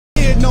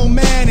no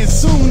man, and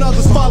soon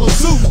others follow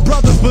suit.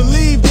 Brothers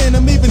believed in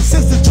him, even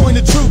sisters joined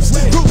the troops.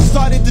 Groups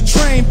started to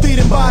train,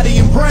 feeding body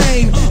and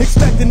brain,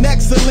 expecting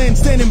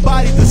excellence, then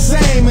embodied the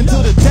same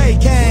until the day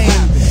came.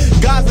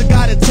 Gaza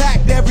got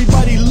attacked,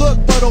 everybody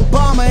looked, but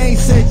Obama ain't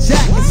said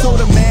jack. And so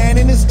the man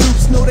and his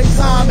troops know their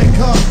time had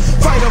come.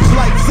 Fight or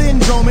flight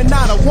syndrome and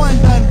not a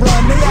one-done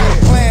run. They had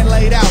a plan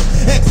laid out,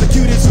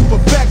 executed to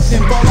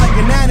perfection. Fought like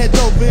an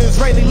antidote for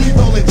Israeli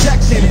lethal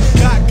injection.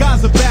 Got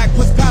Gaza back,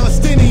 plus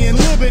Palestinian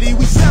liberty.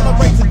 We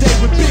celebrate today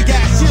with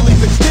big-ass chilling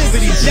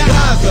festivities.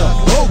 Gaza,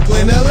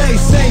 Oakland, LA,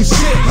 same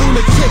shit.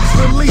 Lunatics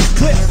release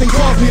clips and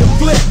cause me to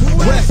flip.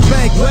 West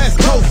Bank, West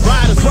Coast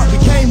riders, what we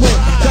came with.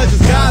 Cause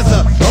it's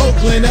Gaza,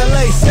 Oakland,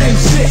 LA, same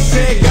shit.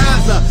 Said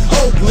Gaza,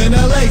 Oakland,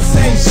 LA,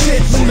 same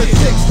shit.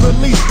 Lunatics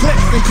release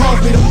clips and cause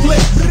me to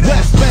flip.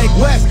 West Bank,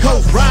 West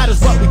Coast riders,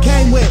 what we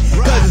came with.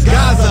 Cause it's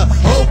Gaza,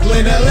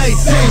 Oakland, LA,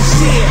 same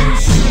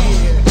shit.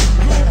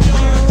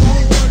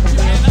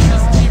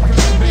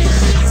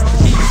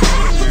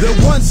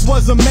 There once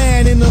was a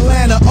man in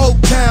Atlanta,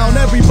 Oaktown.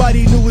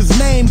 Everybody knew his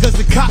name cause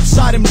the cops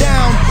shot him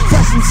down.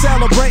 Fresh from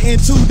celebrating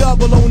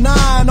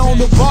 2009 on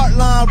the BART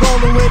line,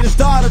 rolling with his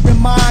daughter in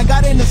mind.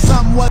 Got into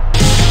something what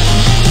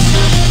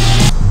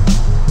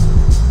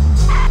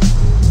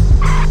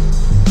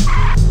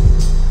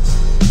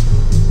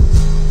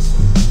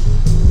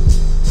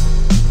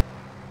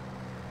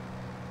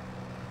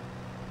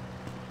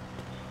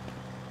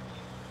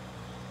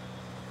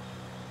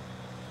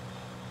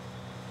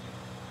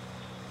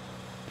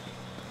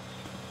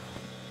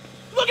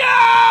Look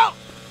out!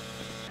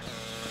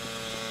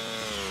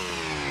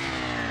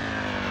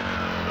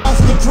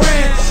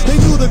 They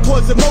knew the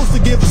courts that most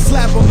would give a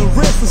slap on the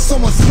wrist, and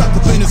someone snuck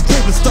up in his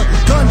crib and stuck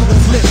a gun to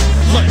his lip.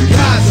 Like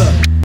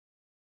Gaza.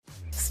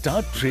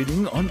 Start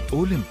trading on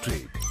Olymp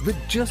Trade with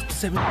just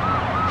 7.